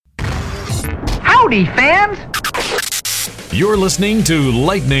Howdy, fans! You're listening to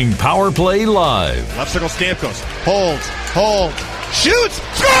Lightning Power Play Live. Left circle, Stamkos. Holds. Shoots!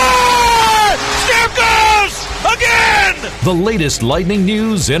 Score! Stamkos! Again! The latest Lightning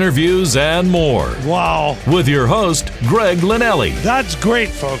news, interviews, and more. Wow. With your host, Greg Linelli. That's great,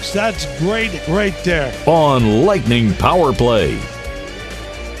 folks. That's great right there. On Lightning Power Play.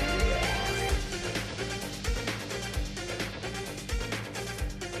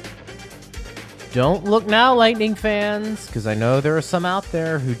 Don't look now, Lightning fans, because I know there are some out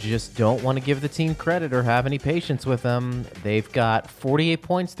there who just don't want to give the team credit or have any patience with them. They've got 48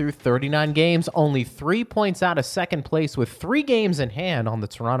 points through 39 games, only 3 points out of second place with 3 games in hand on the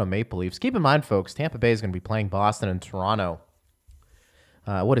Toronto Maple Leafs. Keep in mind, folks, Tampa Bay is going to be playing Boston and Toronto.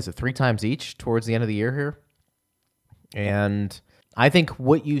 3 times each towards the end of the year here? And I think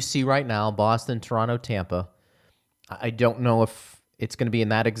what you see right now, Boston, Toronto, Tampa, I don't know if it's going to be in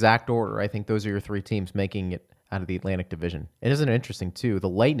that exact order. I think those are your 3 teams making it out of the Atlantic Division. And isn't it interesting, too? The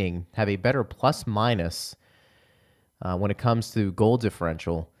Lightning have a better plus-minus when it comes to goal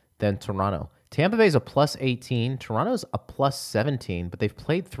differential than Toronto. Tampa Bay's a plus 18. Toronto's a plus 17, but they've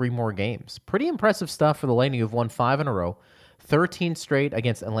played 3 more games. Pretty impressive stuff for the Lightning, who've won 5 in a row, 13 straight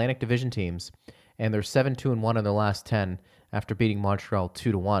against Atlantic Division teams, and they're 7-2-1 in their last 10 after beating Montreal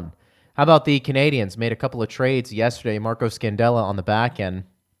 2-1. How about the Canadians? Made a couple of trades yesterday. Marco Scandella on the back end.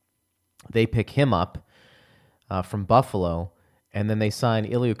 They pick him up from Buffalo, and then they sign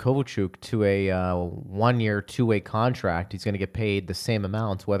Ilya Kovalchuk to a 1-year, 2-way contract. He's going to get paid the same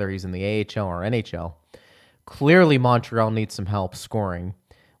amount, whether he's in the AHL or NHL. Clearly, Montreal needs some help scoring.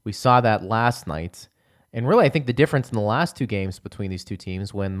 We saw that last night. And really, I think the difference in the last 2 games between these 2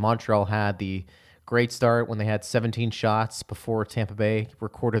 teams, when Montreal had the great start when they had 17 shots before Tampa Bay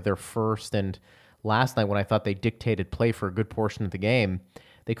recorded their first, and last night when I thought they dictated play for a good portion of the game,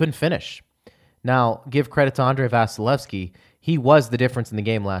 they couldn't finish. Now, give credit to Andrei Vasilevsky. He was the difference in the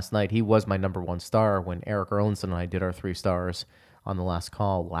game last night. He was my number 1 star when Eric Erlinson and I did our 3 stars on the last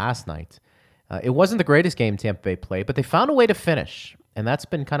call last night. It wasn't the greatest game Tampa Bay played, but they found a way to finish, and that's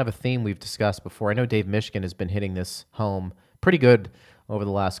been kind of a theme we've discussed before. I know Dave Mishkin has been hitting this home pretty good over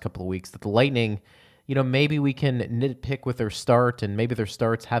the last couple of weeks, that the Lightning, maybe we can nitpick with their start, and maybe their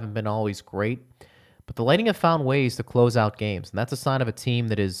starts haven't been always great, but the Lightning have found ways to close out games, and that's a sign of a team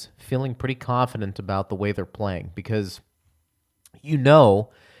that is feeling pretty confident about the way they're playing, because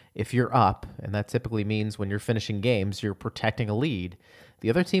if you're up, and that typically means when you're finishing games, you're protecting a lead, the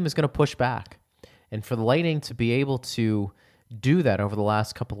other team is going to push back. And for the Lightning to be able to do that over the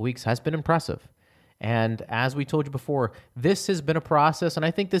last couple of weeks has been impressive. And as we told you before, this has been a process, and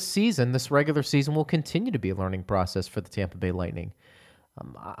I think this regular season, will continue to be a learning process for the Tampa Bay Lightning.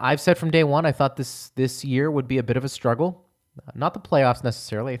 I've said from day one, I thought this year would be a bit of a struggle. Not the playoffs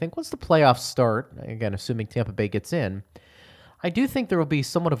necessarily. I think once the playoffs start, again, assuming Tampa Bay gets in, I do think there will be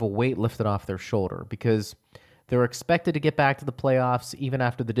somewhat of a weight lifted off their shoulder, because they're expected to get back to the playoffs even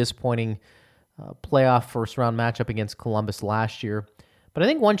after the disappointing playoff first-round matchup against Columbus last year. But I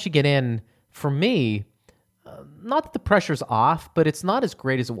think once you get in, for me, not that the pressure's off, but it's not as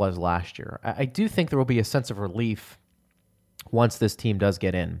great as it was last year. I do think there will be a sense of relief once this team does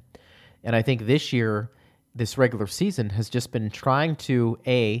get in. And I think this year, this regular season, has just been trying to,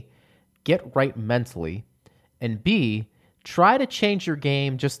 A, get right mentally, and B, try to change your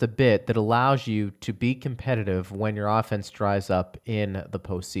game just a bit that allows you to be competitive when your offense dries up in the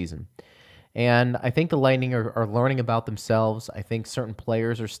postseason. And I think the Lightning are learning about themselves. I think certain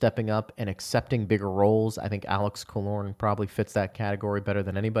players are stepping up and accepting bigger roles. I think Alex Killorn probably fits that category better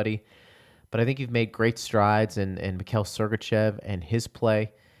than anybody. But I think you've made great strides in Mikhail Sergachev and his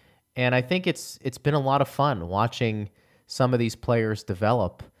play. And I think it's been a lot of fun watching some of these players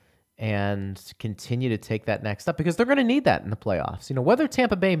develop and continue to take that next step, because they're going to need that in the playoffs. Whether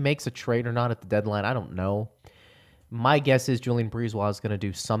Tampa Bay makes a trade or not at the deadline, I don't know. My guess is Julien BriseBois is going to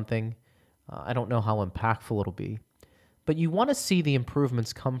do something. I don't know how impactful it'll be. But you want to see the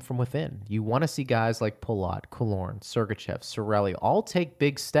improvements come from within. You want to see guys like Palat, Killorn, Sergachev, Cirelli all take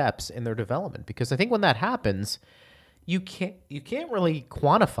big steps in their development, because I think when that happens, you can't really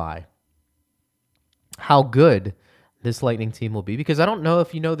quantify how good this Lightning team will be, because I don't know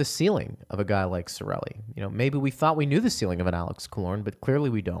if you know the ceiling of a guy like Cirelli. Maybe we thought we knew the ceiling of an Alex Killorn, but clearly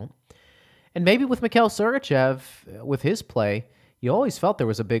we don't. And maybe with Mikhail Sergachev, with his play, you always felt there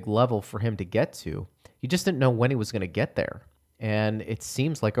was a big level for him to get to. You just didn't know when he was going to get there. And it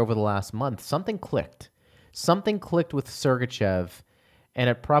seems like over the last month, something clicked. Something clicked with Sergachev,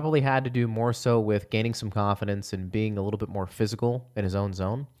 and it probably had to do more so with gaining some confidence and being a little bit more physical in his own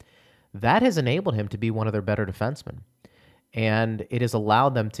zone. That has enabled him to be one of their better defensemen. And it has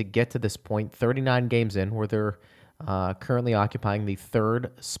allowed them to get to this point, 39 games in, where they're currently occupying the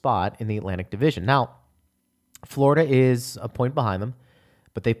third spot in the Atlantic Division. Now, Florida is a point behind them,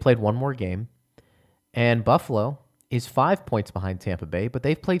 but they've played one more game. And Buffalo is 5 points behind Tampa Bay, but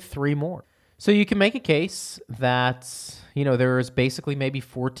they've played 3 more. So you can make a case that, there's basically maybe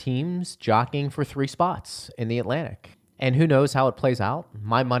 4 teams jockeying for 3 spots in the Atlantic. And who knows how it plays out.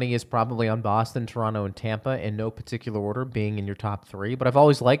 My money is probably on Boston, Toronto, and Tampa in no particular order being in your top 3. But I've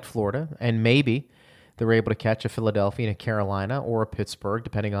always liked Florida, and maybe they're able to catch a Philadelphia and a Carolina or a Pittsburgh,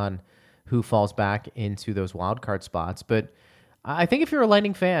 depending on who falls back into those wild card spots. But I think if you're a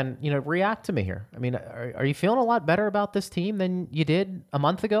Lightning fan, react to me here. I mean, are you feeling a lot better about this team than you did a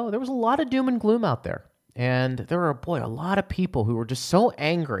month ago? There was a lot of doom and gloom out there. And there were, a lot of people who were just so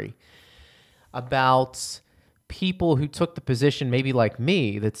angry about people who took the position, maybe like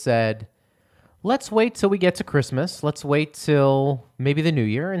me, that said, let's wait till we get to Christmas. Let's wait till maybe the new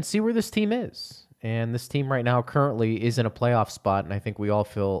year and see where this team is. And this team right now currently is in a playoff spot, and I think we all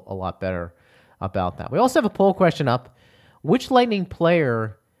feel a lot better about that. We also have a poll question up. Which Lightning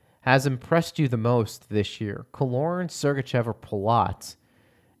player has impressed you the most this year? Killorn, Sergachev, or Palat?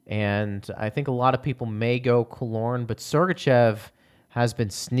 And I think a lot of people may go Killorn, but Sergachev has been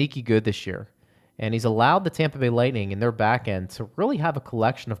sneaky good this year. And he's allowed the Tampa Bay Lightning in their back end to really have a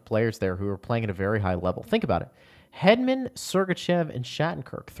collection of players there who are playing at a very high level. Think about it. Hedman, Sergachev, and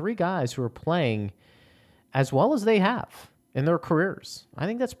Shattenkirk, 3 guys who are playing as well as they have in their careers. I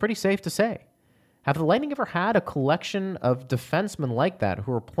think that's pretty safe to say. Have the Lightning ever had a collection of defensemen like that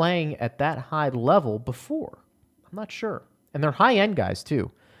who are playing at that high level before? I'm not sure. And they're high-end guys,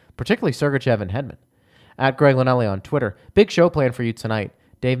 too, particularly Sergachev and Hedman. At Greg Linnelli on Twitter. Big show planned for you tonight.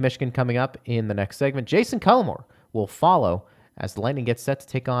 Dave Mishkin coming up in the next segment. Jason Cullimore will follow as the Lightning gets set to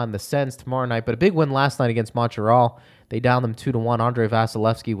take on the Sens tomorrow night. But a big win last night against Montreal. They downed them 2-1. Andrei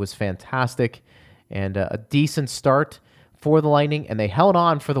Vasilevsky was fantastic and a decent start for the Lightning, and they held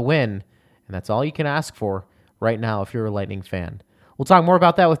on for the win. And that's all you can ask for right now if you're a Lightning fan. We'll talk more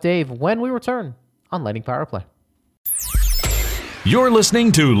about that with Dave when we return on Lightning Power Play. You're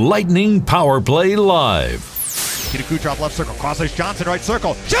listening to Lightning Power Play Live. Nikita Kucherov left circle, cross-ice Johnson right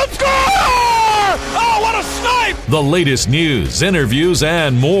circle, shoot, score! Oh, what a snipe! The latest news, interviews,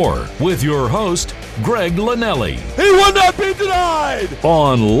 and more with your host, Greg Linnelli. He will not be denied!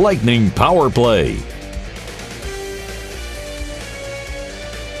 On Lightning Power Play.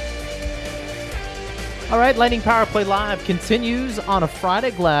 All right, Lightning Power Play Live continues on a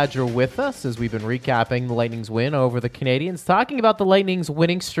Friday. Glad you're with us as we've been recapping the Lightning's win over the Canadiens, talking about the Lightning's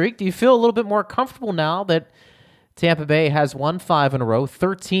winning streak. Do you feel a little bit more comfortable now that Tampa Bay has won 5 in a row,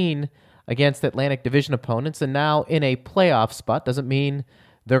 13 against Atlantic Division opponents, and now in a playoff spot? Doesn't mean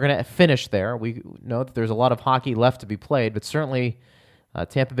they're going to finish there. We know that there's a lot of hockey left to be played, but certainly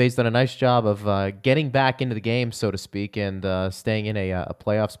Tampa Bay's done a nice job of getting back into the game, so to speak, and staying in a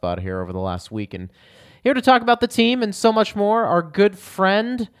playoff spot here over the last week. And here to talk about the team and so much more, our good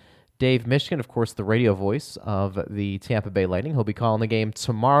friend, Dave Mishkin, of course, the radio voice of the Tampa Bay Lightning. He'll be calling the game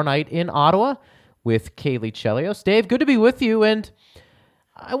tomorrow night in Ottawa with Kaylee Chelios. Dave, good to be with you. And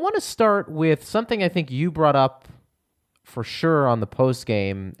I want to start with something I think you brought up for sure on the post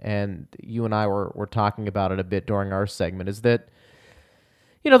game, and you and I were talking about it a bit during our segment, is that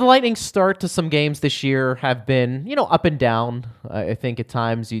the Lightning's start to some games this year have been, up and down. I think at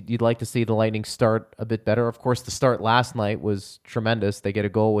times you'd like to see the Lightning start a bit better. Of course, the start last night was tremendous. They get a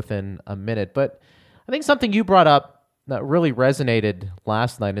goal within a minute. But I think something you brought up that really resonated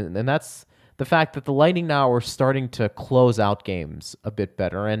last night, and that's the fact that the Lightning now are starting to close out games a bit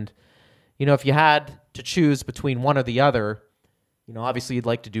better. And, if you had to choose between one or the other, obviously you'd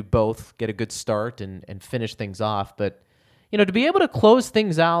like to do both, get a good start and finish things off. But to be able to close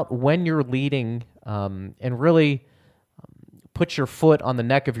things out when you're leading and really put your foot on the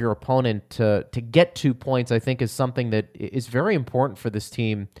neck of your opponent to get 2 points, I think is something that is very important for this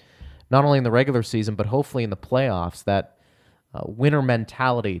team, not only in the regular season, but hopefully in the playoffs, that winner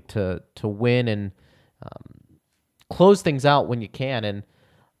mentality to win and close things out when you can. And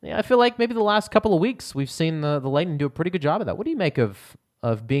I feel like maybe the last couple of weeks we've seen the Lightning do a pretty good job of that. What do you make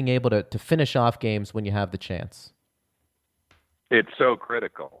of being able to finish off games when you have the chance? It's so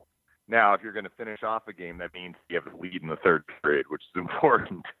critical. Now, if you're going to finish off a game, that means you have the lead in the third period, which is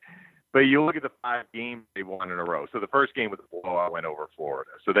important. But you look at the 5 games they won in a row. So the first game was a blowout, went over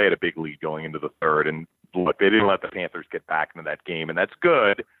Florida. So they had a big lead going into the third. And look, they didn't let the Panthers get back into that game, and that's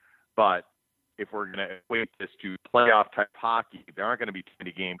good. But if we're going to equate this to playoff-type hockey, there aren't going to be too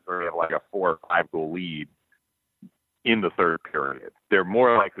many games where you have like a 4 or 5 goal lead in the third period. They're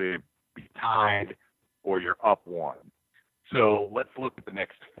more likely to be tied or you're up 1. So let's look at the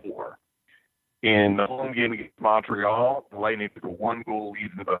next four. In the home game against Montreal, the Lightning took a one-goal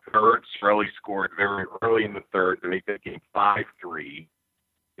lead in the third. Cirelli scored very early in the third to make that game 5-3.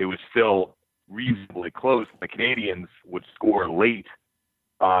 It was still reasonably close. The Canadians would score late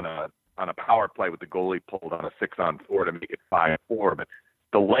on a power play with the goalie pulled on a 6-on-4 to make it 5-4. But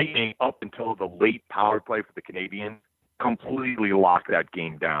the Lightning, up until the late power play for the Canadians, completely locked that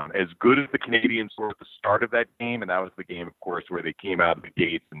game down. As good as the Canadians were at the start of that game, and that was the game, of course, where they came out of the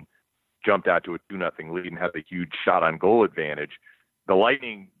gates and jumped out to a 2-0 lead and had a huge shot on goal advantage. The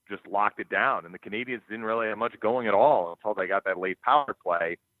Lightning just locked it down, and the Canadians didn't really have much going at all until they got that late power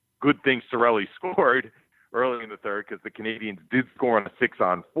play. Good thing Cirelli scored early in the third because the Canadians did score on a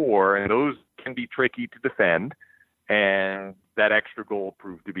 6-on-4, and those can be tricky to defend, and that extra goal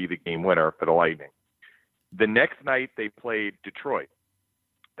proved to be the game winner for the Lightning. The next night they played Detroit.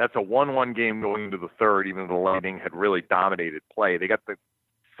 That's a 1-1 game going into the third, even though the Lightning had really dominated play. They got the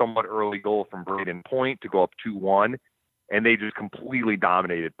somewhat early goal from Braden Point to go up 2-1, and they just completely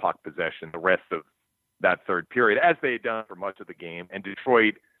dominated puck possession the rest of that third period, as they had done for much of the game, and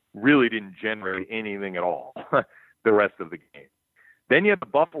Detroit really didn't generate anything at all the rest of the game. Then you had the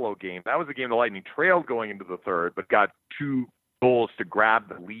Buffalo game. That was a game the Lightning trailed going into the third, but got 2 goals to grab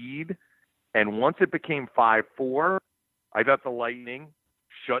the lead, and once it became 5-4, I thought the Lightning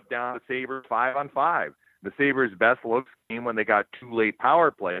shut down the Sabres 5-on-5. The Sabres' best looks came when they got 2 late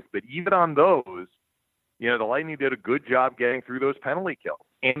power plays, but even on those, the Lightning did a good job getting through those penalty kills.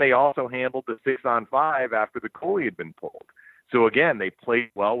 And they also handled the 6-on-5 after the goalie had been pulled. So again, they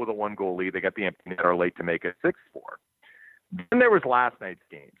played well with a 1-goal lead. They got the empty netter late to make it 6-4. Then there was last night's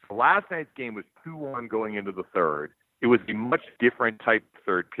game. So last night's game was 2-1 going into the third. It was a much different type of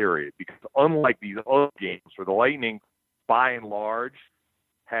third period because unlike these other games where the Lightning, by and large,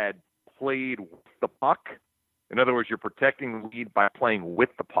 had played with the puck. In other words, you're protecting the lead by playing with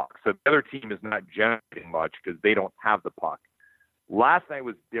the puck. So the other team is not generating much because they don't have the puck. Last night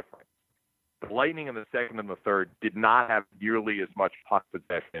was different. The Lightning in the second and the third did not have nearly as much puck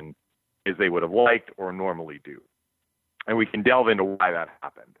possession as they would have liked or normally do. And we can delve into why that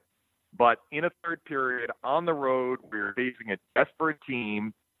happened. But in a third period, on the road, where you're facing a desperate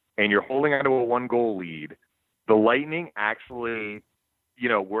team and you're holding onto a 1-goal lead, the Lightning actually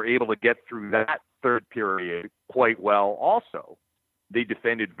were able to get through that third period quite well also. They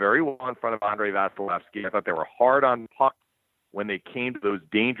defended very well in front of Andrei Vasilevsky. I thought they were hard on puck when they came to those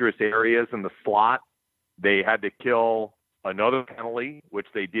dangerous areas in the slot. They had to kill another penalty, which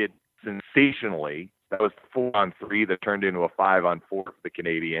they did sensationally. That was 4-on-3 that turned into a 5-on-4 for the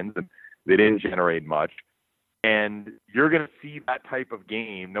Canadians, and they didn't generate much. And you're going to see that type of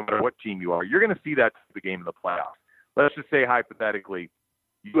game, no matter what team you are. You're going to see that type of game in the playoffs. Let's just say hypothetically,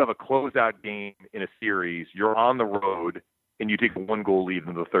 you have a closeout game in a series, you're on the road, and you take a 1-goal lead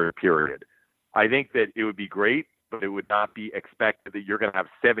in the third period. I think that it would be great, but it would not be expected that you're going to have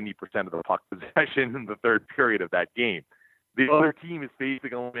 70% of the puck possession in the third period of that game. The other team is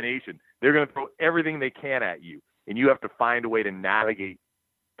facing elimination. They're going to throw everything they can at you, and you have to find a way to navigate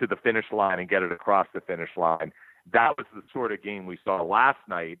to the finish line and get it across the finish line. That was the sort of game we saw last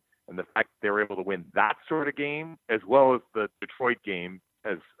night, and the fact that they were able to win that sort of game, as well as the Detroit game,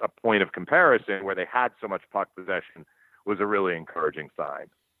 as a point of comparison where they had so much puck possession, was a really encouraging sign.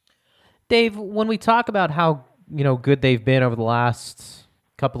 Dave, when we talk about how good they've been over the last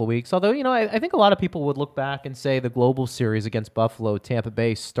couple of weeks, although I think a lot of people would look back and say the global series against Buffalo, Tampa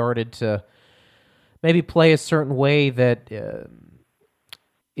Bay started to maybe play a certain way that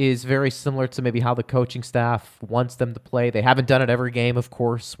is very similar to maybe how the coaching staff wants them to play. They haven't done it every game, of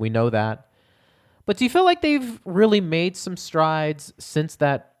course. We know that. But do you feel like they've really made some strides since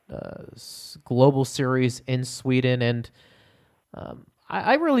that global series in Sweden? And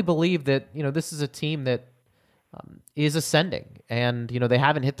I really believe that this is a team that is ascending, and they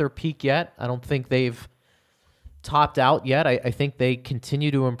haven't hit their peak yet. I don't think they've topped out yet. I think they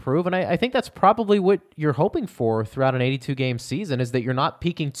continue to improve, and I think that's probably what you're hoping for throughout an 82-game season, is that you're not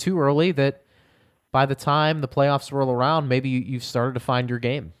peaking too early, that by the time the playoffs roll around, maybe you've started to find your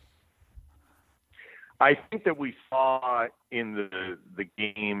game. I think that we saw in the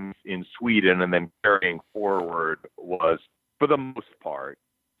games in Sweden and then carrying forward was, for the most part,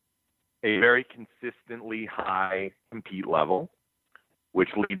 a very consistently high compete level, which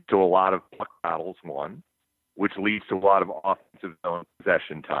leads to a lot of puck battles won, which leads to a lot of offensive zone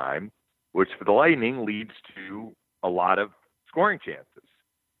possession time, which for the Lightning leads to a lot of scoring chances.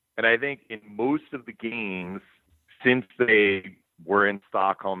 And I think in most of the games since they were in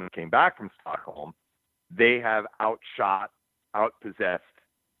Stockholm and came back from Stockholm, they have outshot, outpossessed,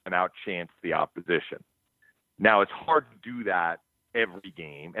 and outchanced the opposition. Now, it's hard to do that every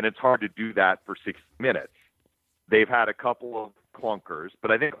game, and it's hard to do that for 60 minutes. They've had a couple of clunkers,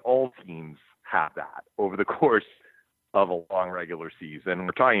 but I think all teams have that over the course of a long regular season.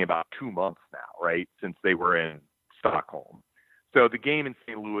 We're talking about 2 months now, right, since they were in Stockholm. So the game in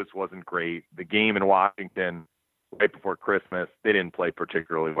St. Louis wasn't great. The game in Washington right before Christmas, they didn't play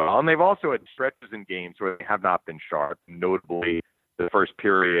particularly well. And they've also had stretches in games where they have not been sharp, notably the first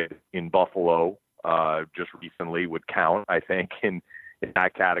period in Buffalo just recently would count, I think, in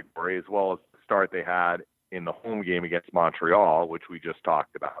that category, as well as the start they had in the home game against Montreal, which we just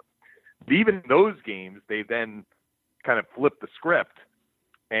talked about. But even in those games, they then kind of flipped the script.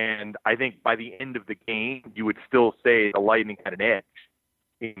 And I think by the end of the game, you would still say the Lightning had an edge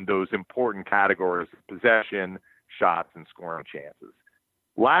in those important categories of possession, shots, and scoring chances.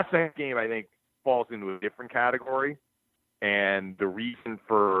 Last night's game, I think, falls into a different category. And the reason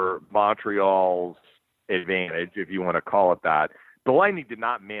for Montreal's advantage, if you want to call it that, the Lightning did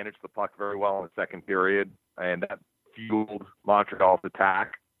not manage the puck very well in the second period, and that fueled Montreal's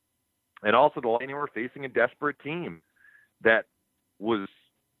attack. And also the Lightning were facing a desperate team that was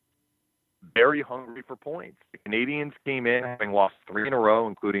very hungry for points. The Canadiens came in having lost 3 in a row,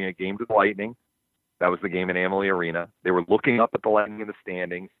 including a game to the Lightning. That was the game in Amalie Arena. They were looking up at the Lightning in the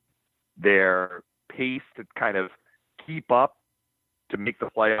standings. Their pace to kind of keep up to make the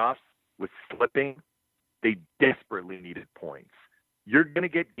playoffs was slipping. They desperately needed points. You're going to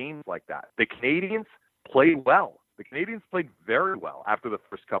get games like that. The Canadiens played well. The Canadiens played very well after the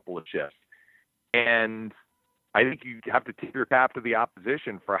first couple of shifts. And I think you have to tip your cap to the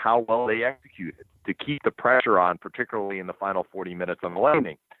opposition for how well they executed to keep the pressure on, particularly in the final 40 minutes on the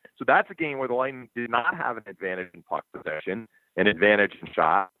Lightning. So that's a game where the Lightning did not have an advantage in puck possession, an advantage in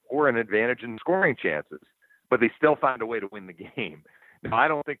shot, or an advantage in scoring chances. But they still found a way to win the game. Now, I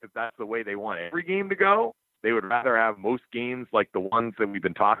don't think that that's the way they want every game to go. They would rather have most games like the ones that we've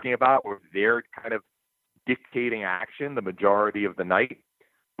been talking about, where they're kind of dictating action the majority of the night.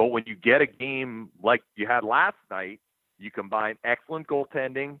 But when you get a game like you had last night, you combine excellent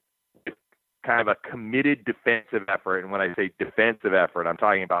goaltending with kind of a committed defensive effort. And when I say defensive effort, I'm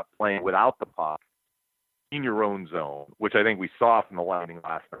talking about playing without the puck in your own zone, which I think we saw from the Lightning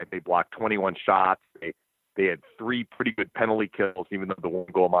last night. They blocked 21 shots. They had 3 pretty good penalty kills, even though the one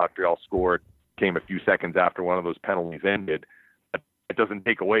goal Montreal scored came a few seconds after one of those penalties ended. But it doesn't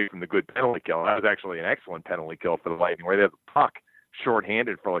take away from the good penalty kill. That was actually an excellent penalty kill for the Lightning, where they had the puck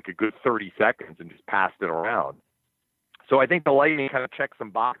shorthanded for like a good 30 seconds and just passed it around. So I think the Lightning kind of checked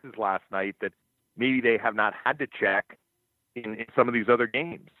some boxes last night that maybe they have not had to check in some of these other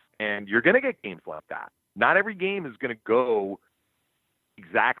games. And you're going to get games like that. Not every game is going to go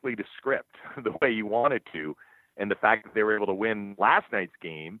exactly to script the way you want it to. And the fact that they were able to win last night's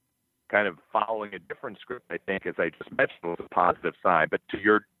game, kind of following a different script, I think, as I just mentioned, was a positive sign. But to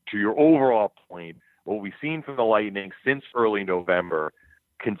your overall point, what we've seen from the Lightning since early November,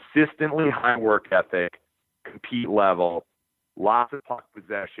 consistently high work ethic, compete level, lots of puck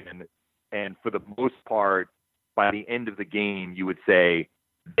possession, and for the most part, by the end of the game, you would say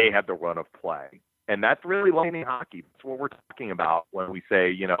they had the run of play. And that's really Lightning hockey. That's what we're talking about when we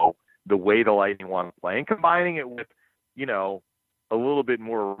say, the way the Lightning want to play, and combining it with, a little bit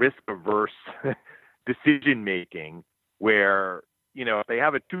more risk-averse decision-making where, if they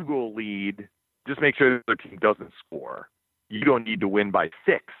have a 2-goal lead, just make sure that their team doesn't score. You don't need to win by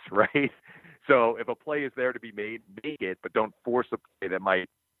 6, right? So if a play is there to be made, make it, but don't force a play that might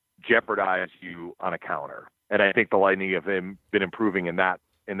jeopardize you on a counter. And I think the Lightning have been improving in that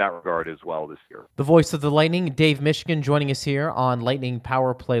regard as well this year. The voice of the Lightning, Dave Mishkin, joining us here on Lightning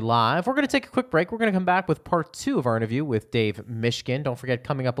Power Play Live. We're going to take a quick break. We're going to come back with part 2 of our interview with Dave Mishkin. Don't forget,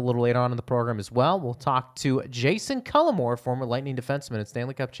 coming up a little later on in the program as well, we'll talk to Jason Cullimore, former Lightning defenseman and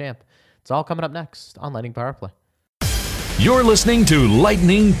Stanley Cup champ. It's all coming up next on Lightning Power Play. You're listening to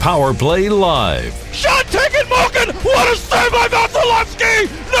Lightning Power Play Live. Shot taken, Malkin! What a save by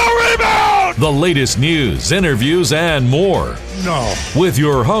Vasilevsky! No rebound! The latest news, interviews, and more. No. With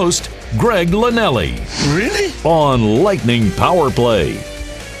your host, Greg Linnelli. Really? On Lightning Power Play.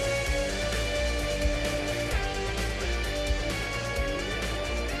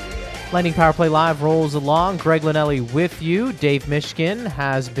 Lightning Power Play Live rolls along. Greg Linnelli with you. Dave Mishkin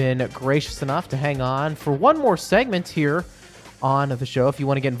has been gracious enough to hang on for one more segment here on the show. If you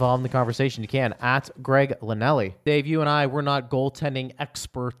want to get involved in the conversation, you can at Greg Linnelli. Dave, you and I, we're not goaltending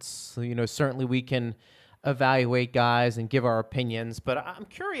experts. Certainly we can evaluate guys and give our opinions, but I'm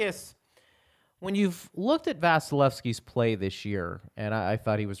curious, when you've looked at Vasilevsky's play this year, and I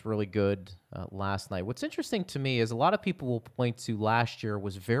thought he was really good last night, what's interesting to me is a lot of people will point to last year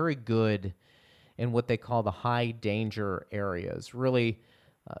was very good in what they call the high danger areas. Really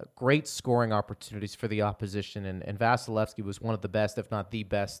great scoring opportunities for the opposition, and Vasilevsky was one of the best, if not the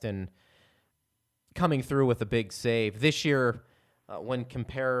best, in coming through with a big save. This year, when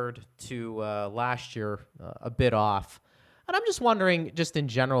compared to last year, a bit off. And I'm just wondering, just in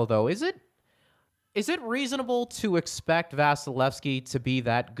general, though, is it reasonable to expect Vasilevsky to be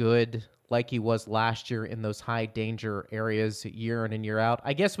that good like he was last year in those high danger areas year in and year out?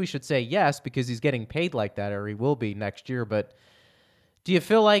 I guess we should say yes, because he's getting paid like that, or he will be next year. But do you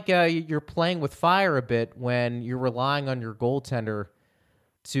feel like you're playing with fire a bit when you're relying on your goaltender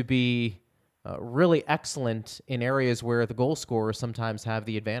to be really excellent in areas where the goal scorers sometimes have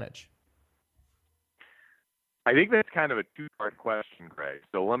the advantage? I think that's kind of a two-part question, Greg.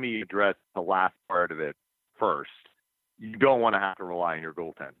 So let me address the last part of it first. You don't want to have to rely on your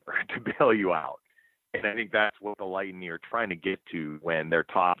goaltender to bail you out. And I think that's what the Lightning are trying to get to when they're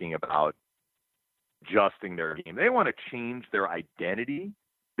talking about adjusting their game. They want to change their identity.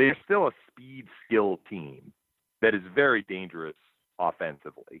 They're still a speed skill team that is very dangerous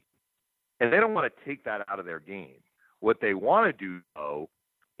offensively. And they don't want to take that out of their game. What they want to do, though,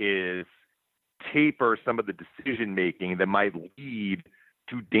 is taper some of the decision making that might lead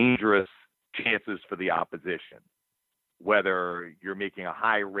to dangerous chances for the opposition. Whether you're making a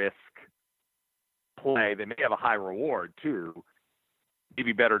high risk play, they may have a high reward too.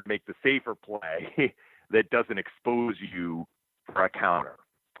 Maybe better to make the safer play that doesn't expose you for a counter.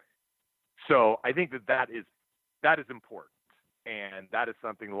 So I think that is important, and that is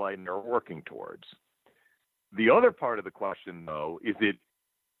something the Lightning are working towards. The other part of the question, though, is it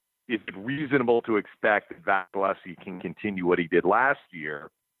reasonable to expect that Vasilevsky can continue what he did last year,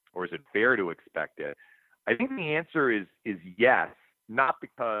 or is it fair to expect it? I think the answer is yes, not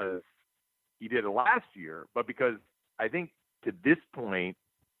because he did it last year, but because I think to this point,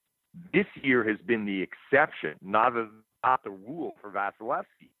 this year has been the exception, not the rule for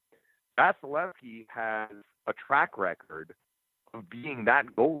Vasilevsky. Vasilevsky has a track record of being that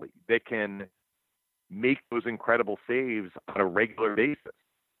goalie that can make those incredible saves on a regular basis.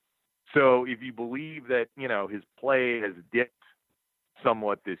 So if you believe that, his play has dipped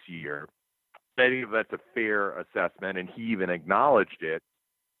somewhat this year, I think that's a fair assessment, and he even acknowledged it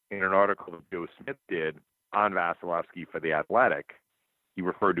in an article that Joe Smith did on Vasilevsky for The Athletic. He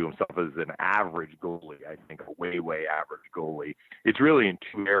referred to himself as an average goalie, I think a way, way average goalie. It's really in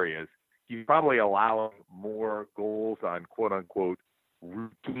two areas. He's probably allowing more goals on quote-unquote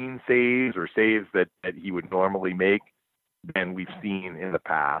routine saves or saves that he would normally make than we've seen in the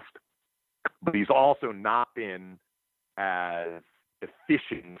past. But he's also not been as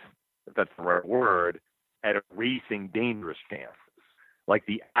efficient, if that's the right word, at erasing dangerous chances, like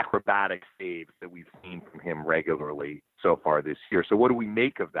the acrobatic saves that we've seen from him regularly so far this year. So what do we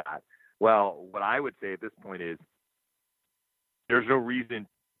make of that? Well, what I would say at this point is there's no reason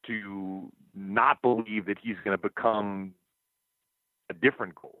to not believe that he's going to become a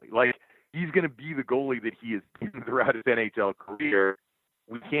different goalie. Like, he's going to be the goalie that he has been throughout his NHL career.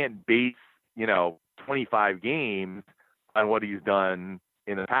 We can't base, 25 games on what he's done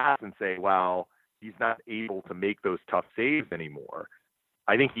in the past and say, well, he's not able to make those tough saves anymore.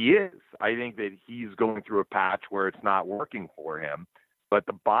 I think he is. I think that he's going through a patch where it's not working for him. But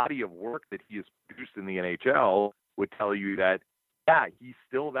the body of work that he has produced in the NHL would tell you that, yeah, he's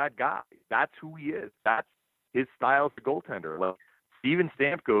still that guy. That's who he is. That's his style as a goaltender. Like, Steven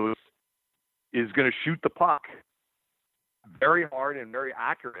Stamkos is going to shoot the puck very hard and very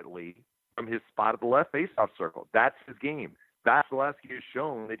accurately from his spot at the left faceoff circle. That's his game. Vasilevsky has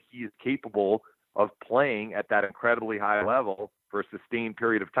shown that he is capable of playing at that incredibly high level for a sustained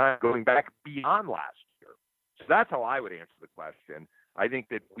period of time, going back beyond last year. So that's how I would answer the question. I think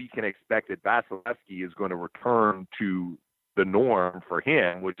that we can expect that Vasilevsky is going to return to the norm for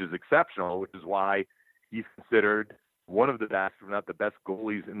him, which is exceptional, which is why he's considered one of the best, if not the best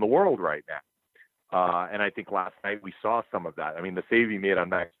goalies in the world right now. And I think last night we saw some of that. I mean, the save he made on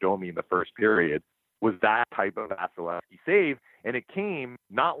Max Domi in the first period was that type of Vasilevsky save, and it came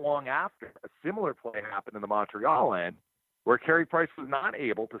not long after a similar play happened in the Montreal end where Carey Price was not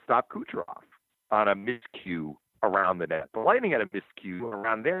able to stop Kucherov on a miscue around the net. The Lightning had a miscue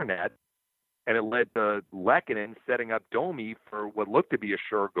around their net, and it led to Lehkonen setting up Domi for what looked to be a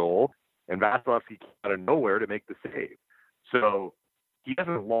sure goal, and Vasilevsky came out of nowhere to make the save. So he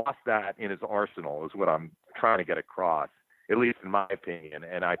hasn't lost that in his arsenal, is what I'm trying to get across, at least in my opinion.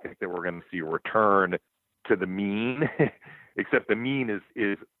 And I think that we're going to see a return to the mean, except the mean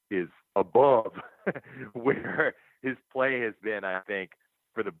is above where his play has been, I think,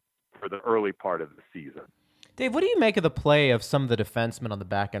 for the early part of the season. Dave, what do you make of the play of some of the defensemen on the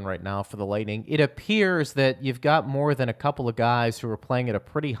back end right now for the Lightning? It appears that you've got more than a couple of guys who are playing at a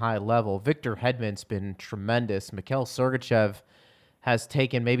pretty high level. Victor Hedman's been tremendous. Mikhail Sergachev has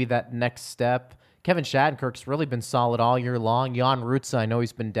taken maybe that next step. Kevin Shattenkirk's really been solid all year long. Jan Rutsa, I know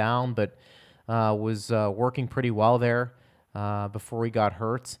he's been down, but was working pretty well there before he got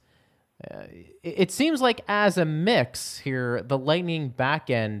hurt. It seems like as a mix here, the Lightning back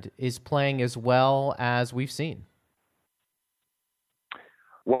end is playing as well as we've seen.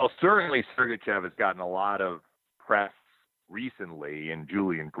 Well, certainly Sergachev has gotten a lot of press recently, and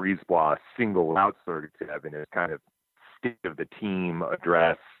Julian Griesbach singled out Sergachev in his kind of state of the team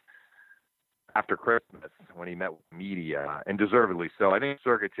address after Christmas when he met with the media, and deservedly so. I think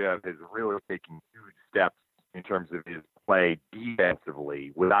Sergachev is really taking huge steps in terms of his play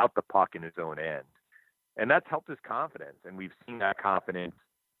defensively without the puck in his own end. And that's helped his confidence. And we've seen that confidence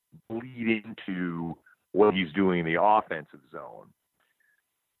bleed into what he's doing in the offensive zone.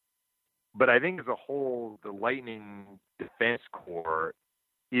 But I think as a whole, the Lightning defense core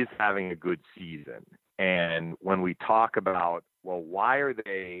is having a good season. And when we talk about, well, why are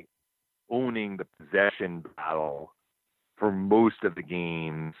they owning the possession battle for most of the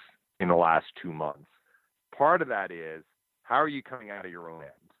games in the last 2 months? Part of that is, how are you coming out of your own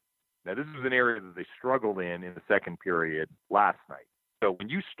end? Now, this is an area that they struggled in the second period last night. So when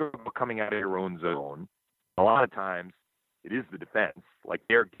you struggle coming out of your own zone, a lot of times it is the defense. Like,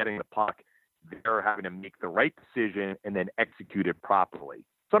 they're getting the puck, they're having to make the right decision and then execute it properly.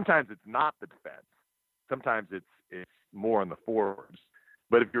 Sometimes it's not the defense. Sometimes it's more on the forwards.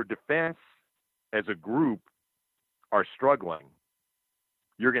 But if your defense as a group are struggling,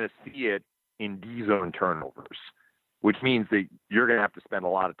 you're going to see it in D-zone turnovers, which means that you're going to have to spend a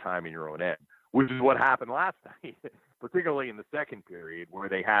lot of time in your own end, which is what happened last night, particularly in the second period where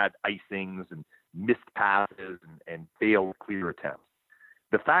they had icings and missed passes and failed clear attempts.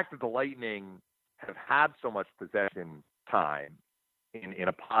 The fact that the Lightning have had so much possession time in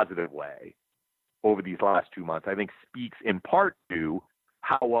a positive way over these last 2 months, I think speaks in part to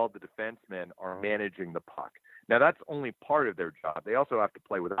how well the defensemen are managing the puck. Now, that's only part of their job. They also have to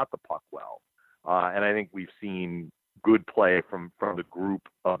play without the puck well. And I think we've seen good play from the group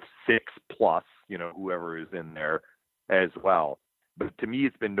of 6+, whoever is in there as well. But to me,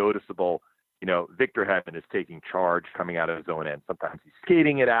 it's been noticeable, Victor Hedman is taking charge coming out of his own end. Sometimes he's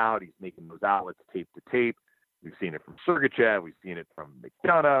skating it out. He's making those outlets tape to tape. We've seen it from Sergachev. We've seen it from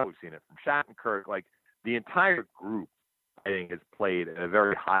McDonough. We've seen it from Shattenkirk. Like, the entire group, I think, has played at a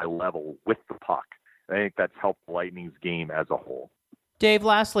very high level with the puck. I think that's helped the Lightning's game as a whole. Dave,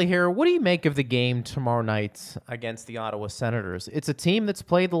 lastly here, what do you make of the game tomorrow night against the Ottawa Senators? It's a team that's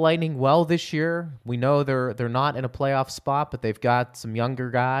played the Lightning well this year. We know they're not in a playoff spot, but they've got some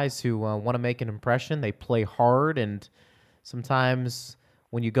younger guys who want to make an impression. They play hard, and sometimes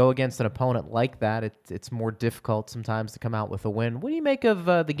when you go against an opponent like that, it's more difficult sometimes to come out with a win. What do you make of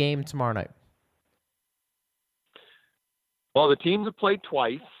the game tomorrow night? Well, the teams have played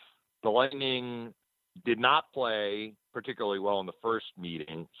twice. The Lightning did not play particularly well in the first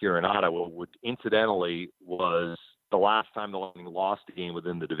meeting here in Ottawa, which incidentally was the last time the Lightning lost a game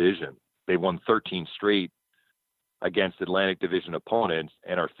within the division. They won 13 straight against Atlantic Division opponents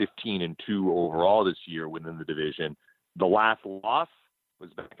and are 15-2 overall this year within the division. The last loss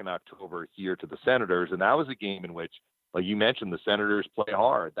was back in October here to the Senators, and that was a game in which, like you mentioned, the Senators play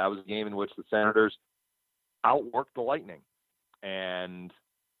hard. That was a game in which the Senators outworked the Lightning. And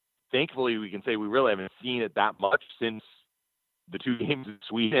thankfully, we can say we really haven't seen it that much since the 2 games in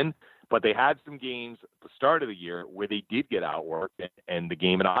Sweden, but they had some games at the start of the year where they did get outworked, and the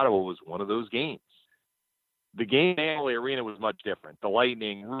game in Ottawa was one of those games. The game in Amalie Arena was much different. The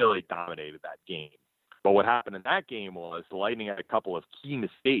Lightning really dominated that game. But what happened in that game was the Lightning had a couple of key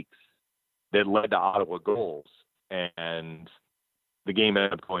mistakes that led to Ottawa goals, and the game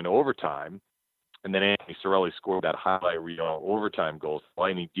ended up going to overtime. And then Anthony Cirelli scored that highlight reel overtime goal. The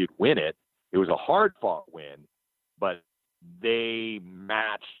Lightning did win it. It was a hard-fought win, but they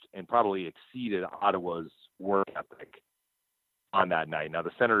matched and probably exceeded Ottawa's work ethic on that night. Now, the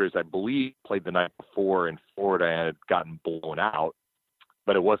Senators, I believe, played the night before in Florida and had gotten blown out,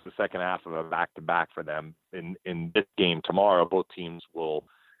 but it was the second half of a back-to-back for them. In this game tomorrow, both teams will,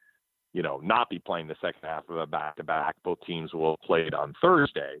 not be playing the second half of a back-to-back. Both teams will play it on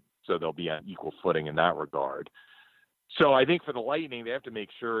Thursday. So they'll be on equal footing in that regard. So I think for the Lightning, they have to make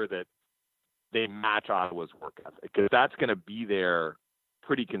sure that they match Ottawa's work ethic, because that's going to be there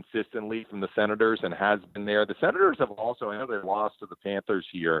pretty consistently from the Senators and has been there. The Senators have also, I know they lost to the Panthers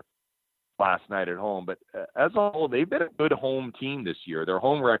here last night at home, but as a whole, they've been a good home team this year. Their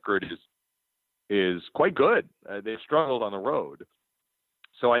home record is quite good. They've struggled on the road.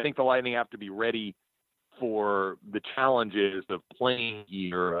 So I think the Lightning have to be ready for the challenges of playing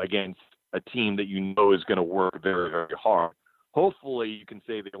here against a team that you know is going to work very, very hard. Hopefully you can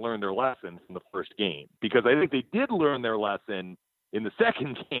say they learned their lesson from the first game, because I think they did learn their lesson in the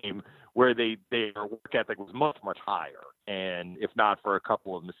second game, where their work ethic was much, much higher. And if not for a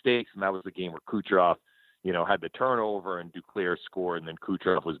couple of mistakes, and that was the game where Kucherov, had the turnover and Duclair scored, and then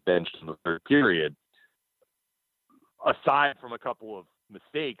Kucherov was benched in the third period. Aside from a couple of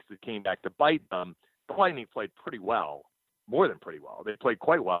mistakes that came back to bite them, the Lightning played pretty well, more than pretty well. They played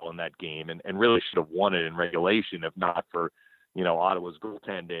quite well in that game and really should have won it in regulation, if not for, Ottawa's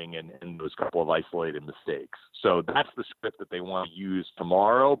goaltending and those couple of isolated mistakes. So that's the script that they want to use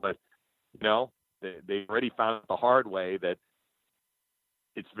tomorrow. But, they already found out the hard way that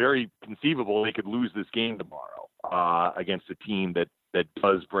it's very conceivable they could lose this game tomorrow against a team that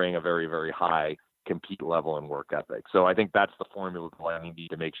does bring a very, very high compete level and work ethic. So I think that's the formula the Lightning need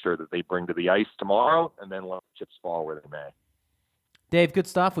to make sure that they bring to the ice tomorrow, and then let the chips fall where they may. Dave, good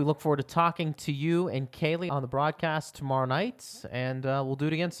stuff. We look forward to talking to you and Kaylee on the broadcast tomorrow night, and we'll do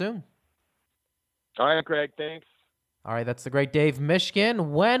it again soon. All right, Craig, thanks. All right, that's the great Dave Mishkin.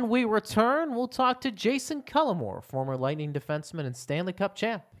 When we return, we'll talk to Jason Cullimore, former Lightning defenseman and Stanley Cup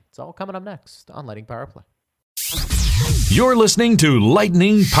champ. It's all coming up next on Lightning Power Play. You're listening to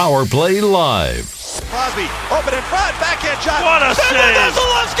Lightning Power Play Live. Crosby, open in front, backhand shot. What a save!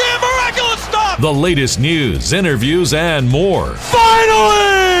 Vasilevsky, a miraculous stop! The latest news, interviews, and more.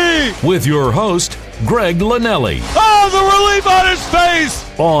 Finally! With your host, Greg Linelli. Oh, the relief on his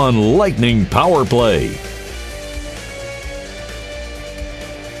face! On Lightning Power Play.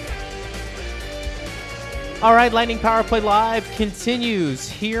 All right, Lightning Power Play Live continues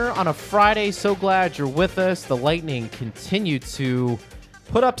here on a Friday. So glad you're with us. The Lightning continue to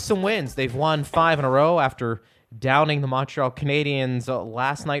put up some wins. They've won 5 in a row after downing the Montreal Canadiens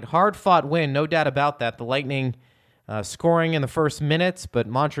last night. Hard-fought win, no doubt about that. The Lightning scoring in the first minutes, but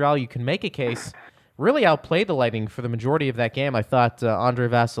Montreal, you can make a case, really outplayed the Lightning for the majority of that game. I thought Andrei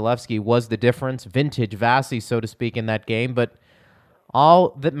Vasilevsky was the difference, vintage Vasi, so to speak, in that game. But all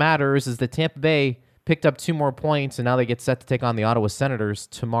that matters is that Tampa Bay picked up 2 more points, and now they get set to take on the Ottawa Senators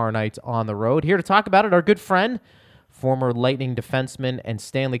tomorrow night on the road. Here to talk about it, our good friend, former Lightning defenseman and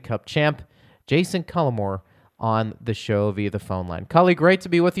Stanley Cup champ, Jason Cullimore, on the show via the phone line. Cully, great to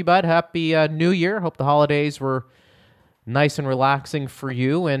be with you, bud. Happy New Year. Hope the holidays were nice and relaxing for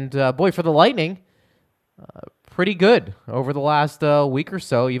you. And, boy, for the Lightning, pretty good over the last week or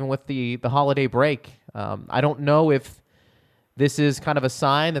so, even with the holiday break. I don't know if this is kind of a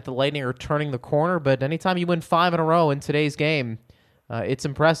sign that the Lightning are turning the corner, but anytime you win 5 in a row in today's game, it's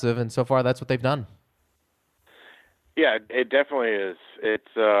impressive, and so far that's what they've done. Yeah, it definitely is.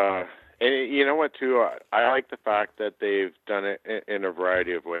 It's and you know what, too? I like the fact that they've done it in a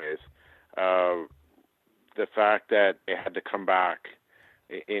variety of ways. The fact that they had to come back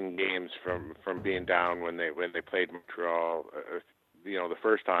in games from being down when they played Montreal, the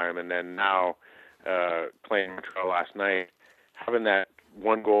first time, and then now playing Montreal last night, having that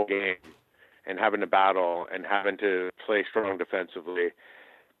 1-goal game and having to battle and having to play strong defensively.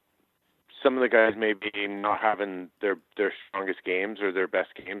 Some of the guys may be not having their strongest games or their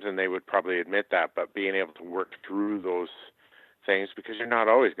best games, and they would probably admit that, but being able to work through those things, because you're not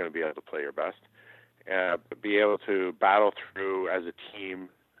always going to be able to play your best, but be able to battle through as a team,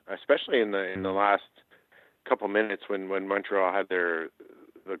 especially in the last couple minutes when Montreal had the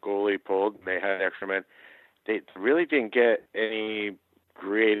goalie pulled and they had extra men. They really didn't get any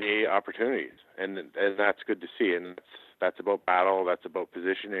grade A opportunities, and that's good to see. And that's about battle. That's about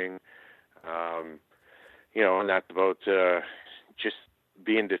positioning, and that's about just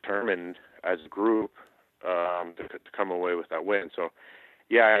being determined as a group to come away with that win. So,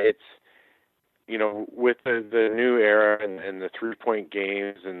 yeah, it's with the new era and the 3-point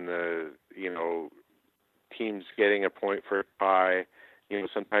games and the teams getting a point for a tie.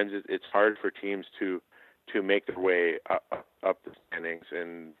 Sometimes it's hard for teams to make their way up the standings,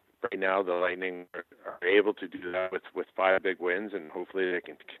 and right now the Lightning are able to do that with 5 big wins, and hopefully they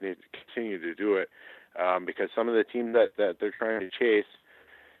can continue to do it because some of the teams that they're trying to chase,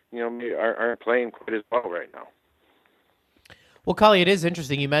 aren't playing quite as well right now. Well, Cully, it is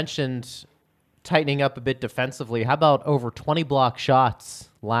interesting. You mentioned tightening up a bit defensively. How about over 20 block shots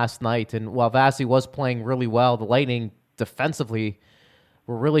last night? And while Vasi was playing really well, the Lightning defensively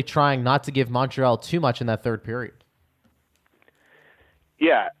were really trying not to give Montreal too much in that third period.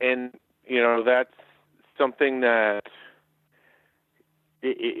 Yeah, and, that's something that,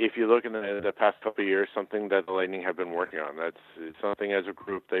 if you look in the past couple of years, something that the Lightning have been working on. That's something as a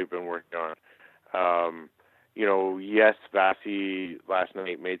group they've been working on. Yes, Vasi last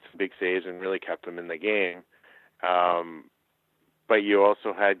night made some big saves and really kept them in the game. But you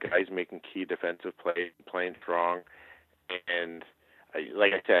also had guys making key defensive plays, playing strong. And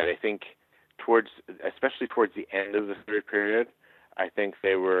like I said, I think especially towards the end of the third period, I think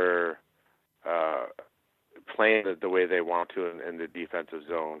they were playing the way they want to in the defensive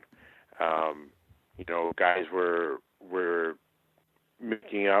zone. Guys were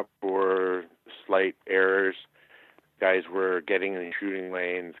making up for slight errors. Guys were getting in shooting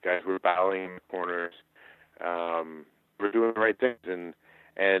lanes. Guys were battling in the corners. We're doing the right things,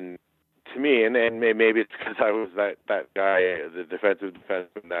 and to me, and maybe it's because I was that guy, the defensive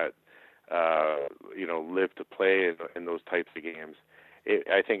defenseman that lived to play in those types of games.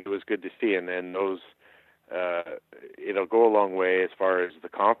 I think it was good to see, and those it'll go a long way as far as the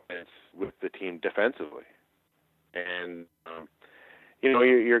confidence with the team defensively. And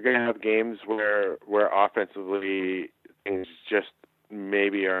you're going to have games where offensively things just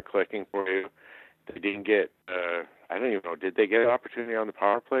maybe aren't clicking for you. They didn't get. I don't even know. Did they get an opportunity on the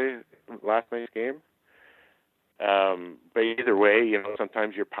power play last night's game? But either way,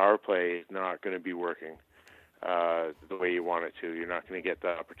 sometimes your power play is not going to be working the way you want it to. You're not going to get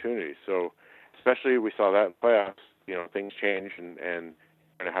that opportunity. So, especially we saw that in playoffs. Things change, and you're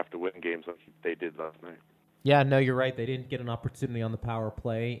going to have to win games like they did last night. Yeah, no, you're right. They didn't get an opportunity on the power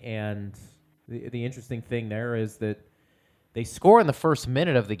play, and the interesting thing there is that they score in the first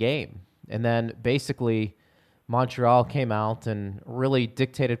minute of the game, and then basically Montreal came out and really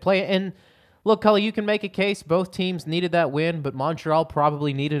dictated play. And look, Cully, you can make a case. Both teams needed that win, but Montreal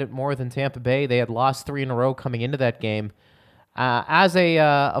probably needed it more than Tampa Bay. They had lost 3 in a row coming into that game. As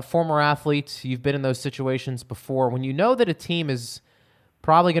a former athlete, you've been in those situations before. When you know that a team is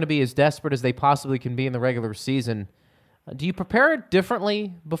probably going to be as desperate as they possibly can be in the regular season, do you prepare it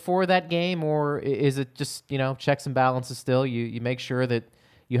differently before that game, or is it just, checks and balances still? You make sure that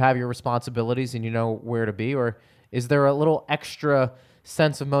you have your responsibilities and you know where to be, or is there a little extra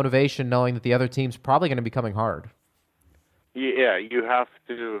sense of motivation knowing that the other team's probably going to be coming hard? Yeah, you have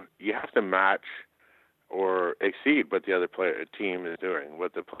to match or exceed what the other team is doing,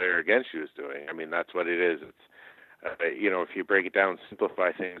 what the player against you is doing. I mean, that's what it is. It's if you break it down,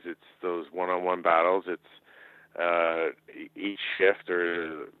 simplify things, it's those one-on-one battles. It's each shift,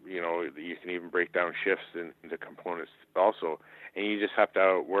 or you can even break down shifts into components also, and you just have to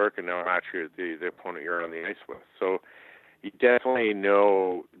outwork and outmatch the opponent you're on the ice with. So you definitely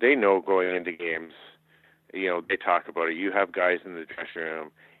know, they know going into games. They talk about it. You have guys in the dressing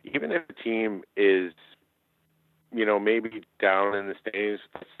room, even if the team is, maybe down in the standings.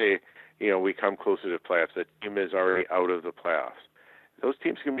 Let's say, we come closer to playoffs. The team is already out of the playoffs. Those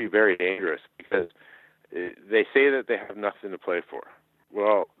teams can be very dangerous because they say that they have nothing to play for.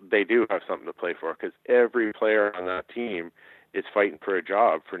 Well, they do have something to play for because every player on that team is fighting for a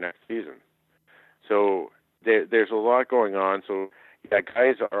job for next season. So there's a lot going on. So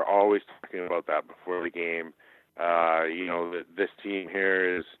guys are always talking about that before the game. This team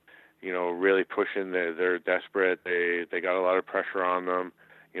here is, really pushing. They're desperate. They got a lot of pressure on them.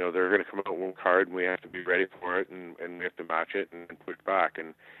 They're going to come out one card, and we have to be ready for it, and we have to match it and push back.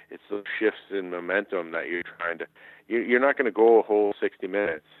 And it's those shifts in momentum that you're trying to. You're not going to go a whole 60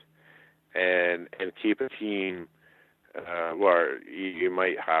 minutes and keep a team. You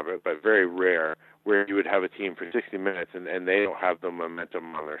might have it, but very rare where you would have a team for 60 minutes and they don't have the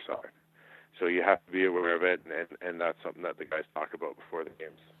momentum on their side. So you have to be aware of it, and that's something that the guys talk about before the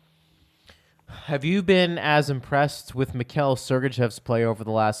games. Have you been as impressed with Mikhail Sergeyev's play over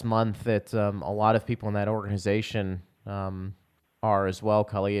the last month that a lot of people in that organization are as well,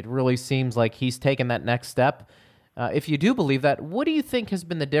 Cully? It really seems like he's taken that next step. If you do believe that, what do you think has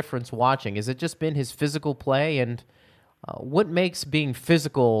been the difference watching? Has it just been his physical play? And what makes being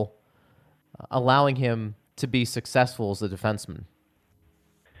physical allowing him to be successful as a defenseman?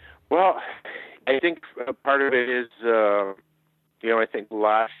 Well, I think part of it is, I think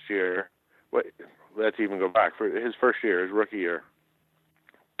last year, let's even go back. For his first year, his rookie year,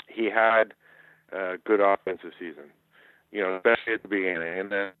 he had a good offensive season, especially at the beginning.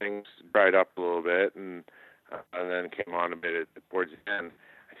 And then things dried up a little bit and then came on a bit towards the end.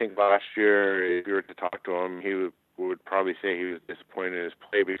 I think last year, if you were to talk to him, he would probably say he was disappointed in his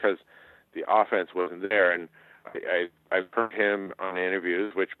play because the offense wasn't there. And I've heard him on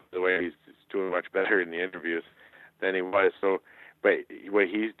interviews, which, by the way, he's doing much better in the interviews than he was. So, but what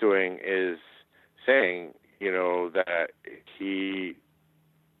he's doing is saying, that he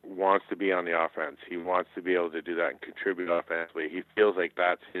wants to be on the offense. He wants to be able to do that and contribute offensively. He feels like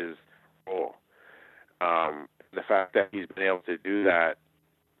that's his role. The fact that he's been able to do that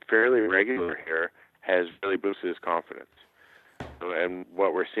fairly regular here has really boosted his confidence. And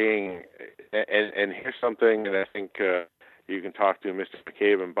what we're seeing, and here's something that I think you can talk to Mr.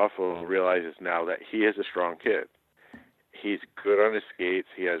 McCabe in Buffalo, realizes now that he is a strong kid. He's good on his skates.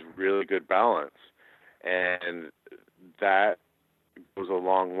 He has really good balance. And that goes a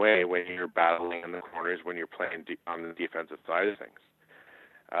long way when you're battling in the corners, when you're playing on the defensive side of things.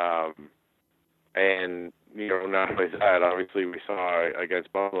 And, not only that, obviously we saw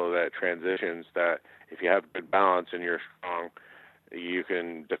against Buffalo that transitions, that if you have good balance and you're strong, you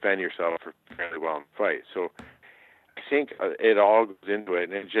can defend yourself fairly well in the fight. So I think it all goes into it,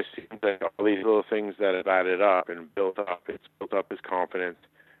 and it just seems like all these little things that have added up and built up, it's built up his confidence.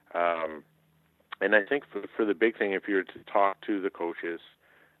 And I think for the big thing, if you were to talk to the coaches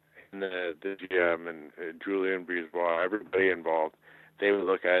and the GM and Julien BriseBois, everybody involved, they would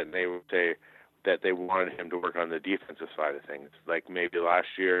look at it and they would say that they wanted him to work on the defensive side of things. Like maybe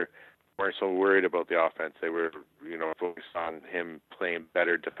last year, they weren't so worried about the offense. They were, focused on him playing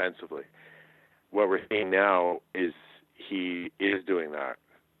better defensively. What we're seeing now is he is doing that.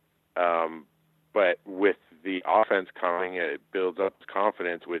 But with the offense coming, it builds up his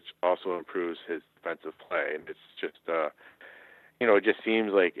confidence, which also improves his defensive play. And it's just, it just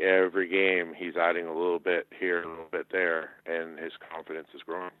seems like every game he's adding a little bit here, a little bit there, and his confidence is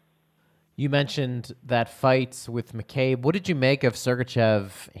growing. You mentioned that fight with McCabe. What did you make of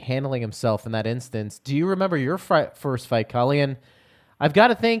Sergachev handling himself in that instance? Do you remember your first fight, Cully? And I've got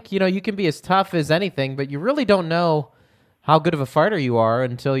to think, you can be as tough as anything, but you really don't know how good of a fighter you are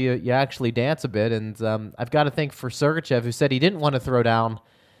until you actually dance a bit. And I've got to think for Sergachev, who said he didn't want to throw down,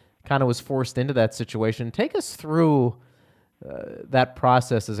 kind of was forced into that situation. Take us through that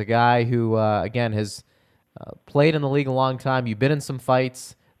process as a guy who, again, has played in the league a long time. You've been in some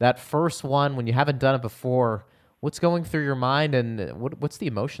fights. That first one, when you haven't done it before, what's going through your mind, and what's the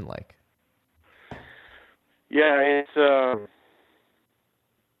emotion like? Yeah, it's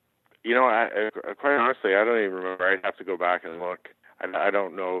quite honestly, I don't even remember. I'd have to go back and look. I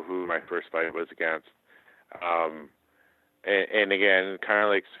don't know who my first fight was against. And again, kind of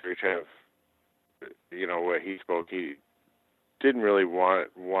like Sergachev, what he spoke, he didn't really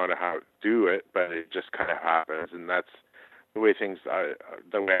want to do it, but it just kind of happens, and that's the way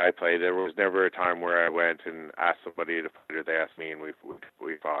the way I played. There was never a time where I went and asked somebody to fight, or they asked me, and we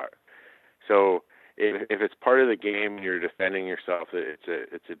fought. So if it's part of the game and you're defending yourself, it's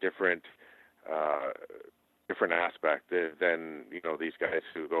a different aspect than these guys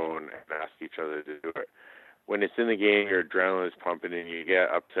who go and ask each other to do it. When it's in the game, your adrenaline is pumping and you get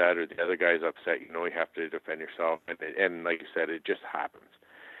upset, or the other guy's upset, you have to defend yourself, and like you said, it just happens.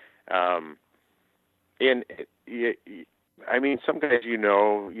 Some guys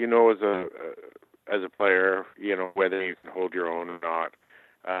as a player, whether you can hold your own or not.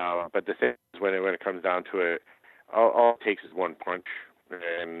 But the thing is, when it comes down to it, all it takes is one punch,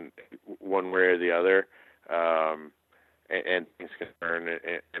 and one way or the other, and things can turn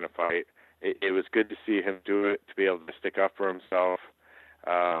in a fight. It was good to see him do it, to be able to stick up for himself.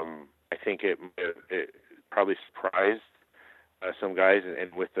 I think it probably surprised some guys,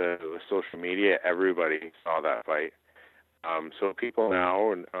 and with the social media, everybody saw that fight. So people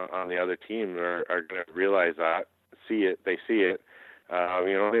now on the other team are going to realize that, see it. They see it.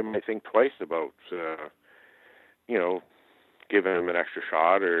 They might think twice about, giving him an extra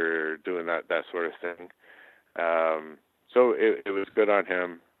shot or doing that sort of thing. So it was good on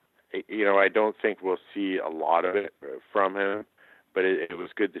him. I don't think we'll see a lot of it from him, but it was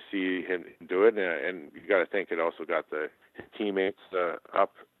good to see him do it. And you got to think it also got his teammates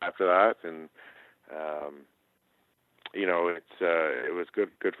up after that, and it was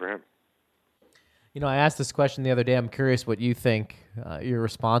good for him. I asked this question the other day. I'm curious what you think your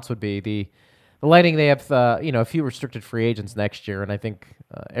response would be. The Lightning, they have a few restricted free agents next year, and I think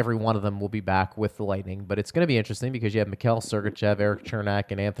every one of them will be back with the Lightning. But it's going to be interesting because you have Mikhail Sergachev, Erik Cernak,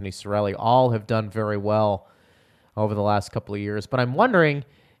 and Anthony Cirelli. All have done very well over the last couple of years. But I'm wondering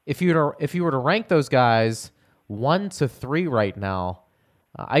if you were to rank those guys 1 to 3 right now.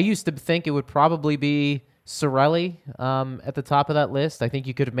 I used to think it would probably be Cirelli at the top of that list. I think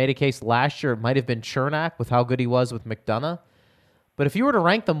you could have made a case last year. It might have been Cernak with how good he was with McDonough. But if you were to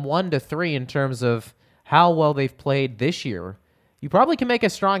rank them 1 to 3 in terms of how well they've played this year, you probably can make a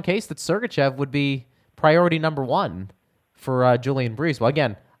strong case that Sergachev would be priority number 1 for Julien BriseBois. Well,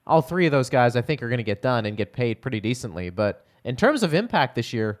 again, all 3 of those guys I think are going to get done and get paid pretty decently. But in terms of impact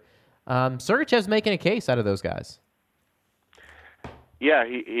this year, Sergachev's making a case out of those guys. Yeah,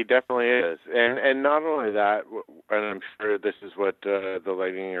 he definitely is. And not only that, and I'm sure this is what the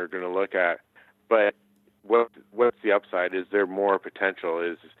Lightning are going to look at, but what's the upside? Is there more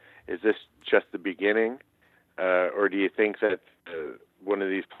potential? is this just the beginning, or do you think that one of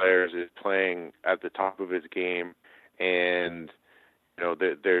these players is playing at the top of his game, and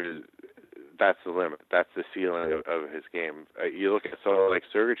that's the limit, that's the ceiling of his game? You look at someone like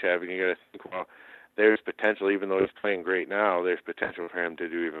Sergachev, and you got to think, well, there's potential, even though he's playing great now, there's potential for him to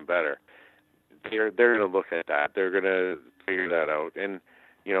do even better. They're going to look at that. They're going to figure that out, and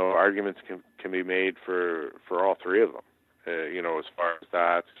arguments can be made for all three of them. As far as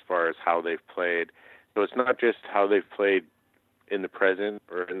that, as far as how they've played. So it's not just how they've played in the present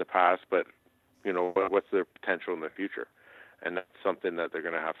or in the past, but what's their potential in the future, and that's something that they're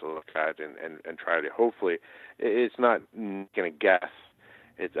going to have to look at and try to. Hopefully, it's not going to guess.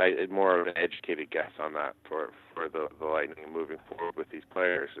 It's more of an educated guess on that for the Lightning moving forward with these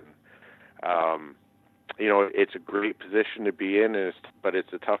players. And it's a great position to be in, but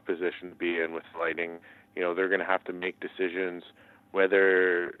it's a tough position to be in with the Lightning. They're going to have to make decisions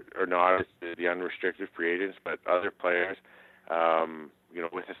whether or not it's the unrestricted free agents, but other players.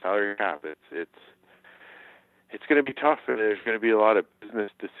 With the salary cap, it's going to be tough, and there's going to be a lot of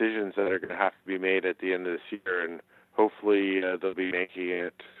business decisions that are going to have to be made at the end of this year, and hopefully they'll be making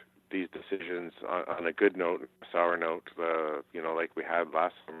these decisions on a good note, a sour note, like we had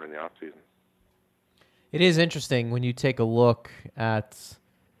last summer in the off season. It is interesting when you take a look at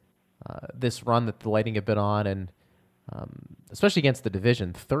this run that the Lightning have been on, and especially against the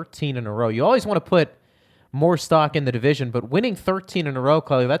division, 13 in a row. You always want to put more stock in the division, but winning 13 in a row,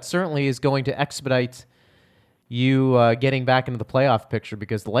 Claudio, that certainly is going to expedite you getting back into the playoff picture,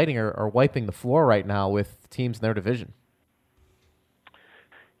 because the Lightning are wiping the floor right now with teams in their division.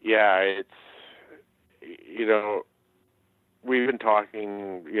 Yeah, it's, we've been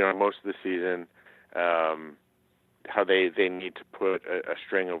talking, most of the season, how they need to put a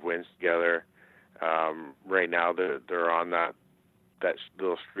string of wins together. Right now, they're on that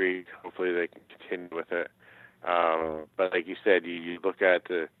little streak. Hopefully, they can continue with it. But like you said, you look at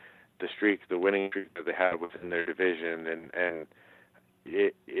the streak, the winning streak that they have within their division, and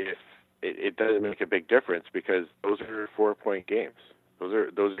it doesn't make a big difference, because those are 4-point games. Those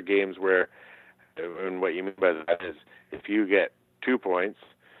are games where, and what you mean by that is, if you get 2 points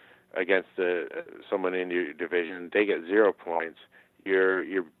against someone in your division, they get 0 points. You're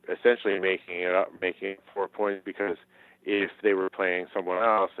essentially making it 4 points, because if they were playing someone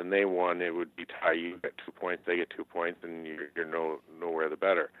else and they won, it would be tie. You get 2 points, they get 2 points, and you're nowhere the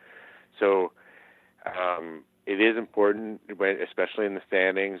better. So it is important, especially in the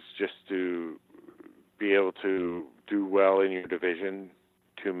standings, just to be able to do well in your division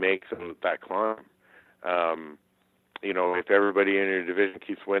to make that climb. If everybody in your division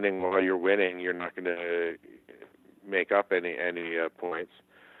keeps winning while you're winning, you're not going to make up any points.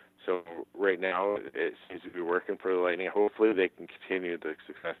 So right now, it seems to be working for the Lightning. Hopefully, they can continue the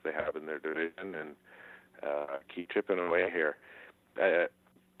success they have in their division and keep chipping away here.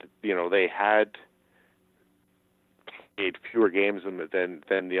 They had played fewer games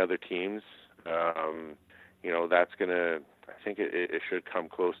than the other teams. That's gonna. I think it should come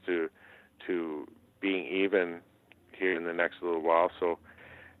close to being even here in the next little while. So,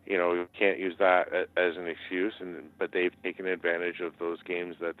 you can't use that as an excuse, but they've taken advantage of those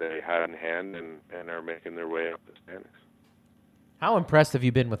games that they had in hand and are making their way up the standings. How impressed have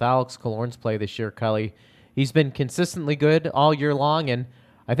you been with Alex Killorn's play this year, Kelly? He's been consistently good all year long, and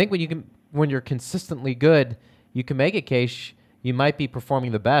I think when you're consistently good, you can make a case you might be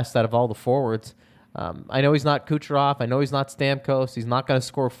performing the best out of all the forwards. I know he's not Kucherov. I know he's not Stamkos. He's not going to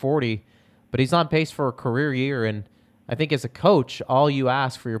score 40, but he's on pace for a career year, and I think as a coach, all you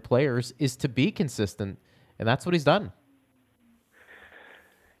ask for your players is to be consistent, and that's what he's done.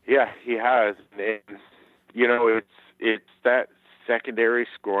 Yeah, he has. And, it's that secondary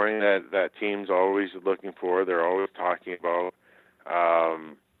scoring that teams always looking for. They're always talking about. I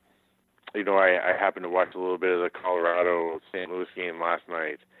happened to watch a little bit of the Colorado-St. Louis game last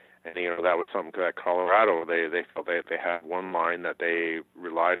night, and that was something that Colorado, they felt they had one line that they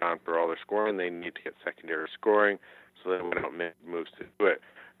relied on for all their scoring. They need to get secondary scoring, so they went out and made moves to do it.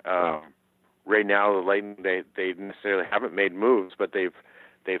 Right now, the Lightning, they necessarily haven't made moves, but they've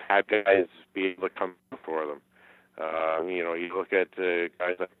had guys be able to come for them. You look at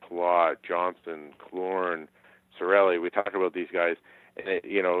guys like Palat, Johnson, Killorn, Cirelli. We talk about these guys, and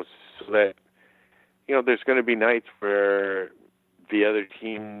so that there's going to be nights where the other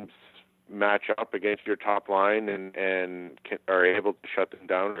teams match up against your top line and are able to shut them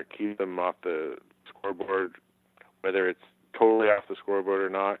down or keep them off the scoreboard, whether it's totally off the scoreboard or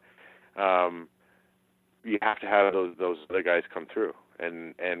not. You have to have those other guys come through.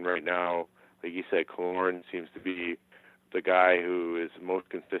 And right now, like you said, Killorn seems to be the guy who is most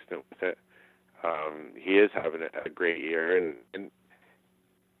consistent with it. He is having a great year, and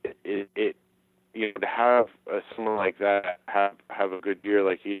it to have someone like that have a good year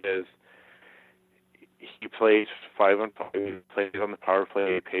like he is. He plays 5-on-5. He plays on the power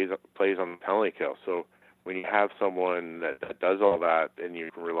play. He plays on the penalty kill. So when you have someone that does all that and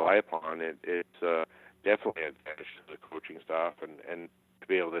you can rely upon it, it's definitely an advantage to the coaching staff and to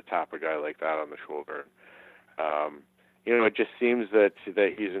be able to tap a guy like that on the shoulder. It just seems that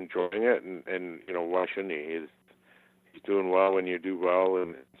he's enjoying it, and why shouldn't he? He's doing well when you do well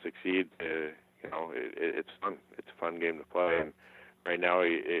and succeed. It's fun. It's a fun game to play. And right now,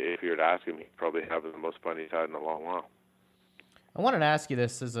 if you were to ask him, he'd probably have the most fun he's had in a long while. I wanted to ask you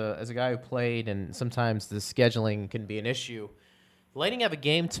this as a guy who played, and sometimes the scheduling can be an issue. Lightning have a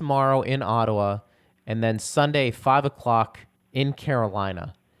game tomorrow in Ottawa, and then Sunday, 5 o'clock in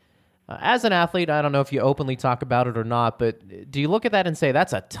Carolina. As an athlete, I don't know if you openly talk about it or not, but do you look at that and say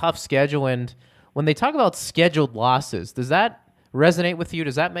that's a tough schedule? And when they talk about scheduled losses, does that resonate with you?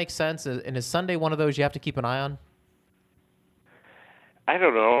 Does that make sense? And is Sunday one of those you have to keep an eye on? I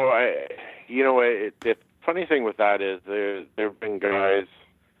don't know. The funny thing with that is there have been guys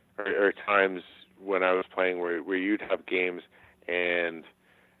or times when I was playing where you'd have games and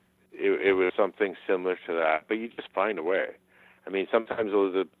it was something similar to that, but you just find a way. I mean, sometimes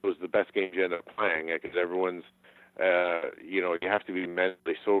it was the best games you end up playing because everyone's, you have to be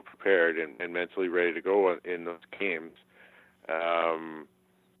mentally so prepared and mentally ready to go in those games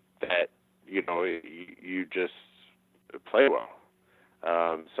that, you just play well.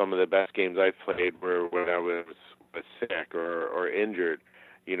 Some of the best games I've played were when I was sick or injured.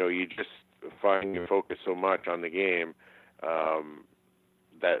 You just find your focus so much on the game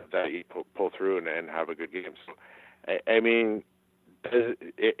that you pull through and have a good game. So, I mean,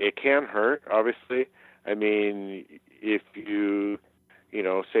 it can hurt, obviously. I mean, if you,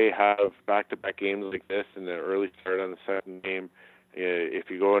 say have back-to-back games like this and an early start on the second game, if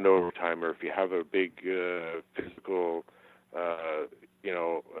you go into overtime or if you have a big physical,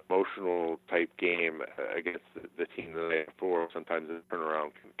 emotional type game against the team the night before, sometimes the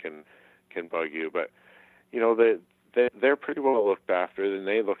turnaround can bug you. But, they're pretty well looked after, and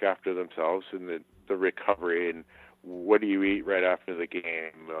they look after themselves in the recovery and what do you eat right after the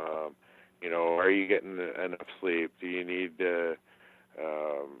game? Are you getting enough sleep? Do you need,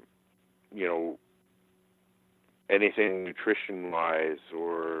 anything nutrition-wise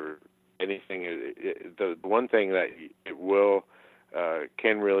or anything? The one thing that it will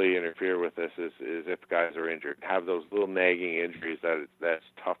can really interfere with this is if guys are injured, have those little nagging injuries that's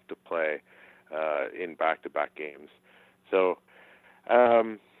tough to play in back-to-back games. So,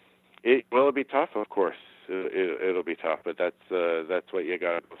 will it be tough? Of course. It'll be tough, but that's what you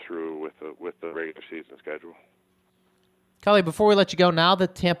got to go through with the regular season schedule. Kelly, before we let you go, now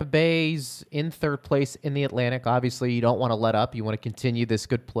that Tampa Bay's in third place in the Atlantic, obviously you don't want to let up. You want to continue this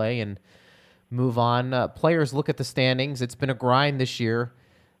good play and move on. Players look at the standings. It's been a grind this year.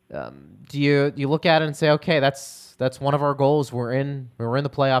 Do you look at it and say, okay, that's one of our goals. We're in the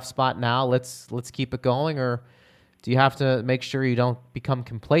playoff spot now. Let's keep it going, or do you have to make sure you don't become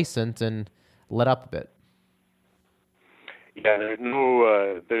complacent and let up a bit? Yeah, there's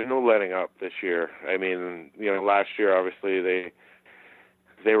no letting up this year. I mean, last year obviously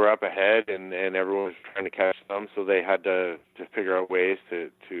they were up ahead and everyone was trying to catch them, so they had to figure out ways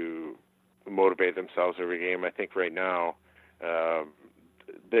to motivate themselves every game. I think right now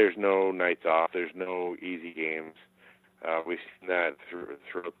there's no nights off. There's no easy games. We've seen that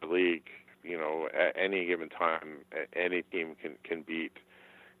throughout the league. At any given time, any team can beat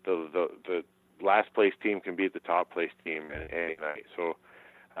the last place team can beat the top place team any night. So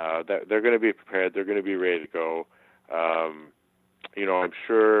they're going to be prepared. They're going to be ready to go. I'm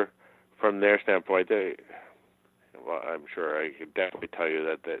sure from their standpoint, I'm sure I can definitely tell you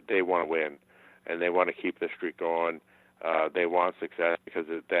that they want to win and they want to keep the streak going. They want success because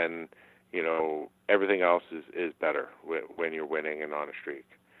then, everything else is better when you're winning and on a streak.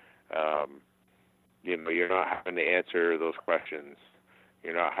 You're not having to answer those questions.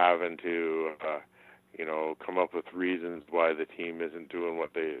 You're not having to, come up with reasons why the team isn't doing what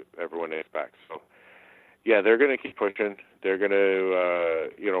everyone expects. So, yeah, they're going to keep pushing. They're going to,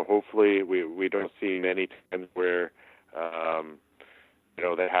 hopefully we don't see many times where,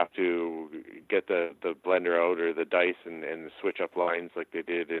 they have to get the blender out or the dice and switch up lines like they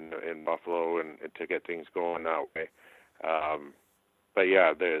did in Buffalo and to get things going that way. But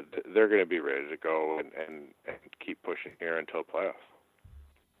yeah, they're going to be ready to go and keep pushing here until playoffs.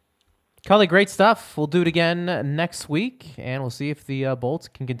 Cully, great stuff. We'll do it again next week, and we'll see if the Bolts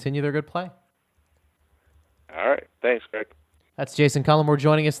can continue their good play. All right. Thanks, Greg. That's Jason Cullimore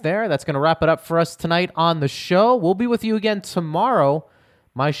joining us there. That's going to wrap it up for us tonight on the show. We'll be with you again tomorrow.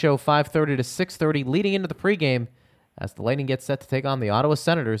 My show, 5:30 to 6:30, leading into the pregame as the Lightning get set to take on the Ottawa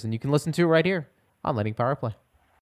Senators. And you can listen to it right here on Lightning Power Play.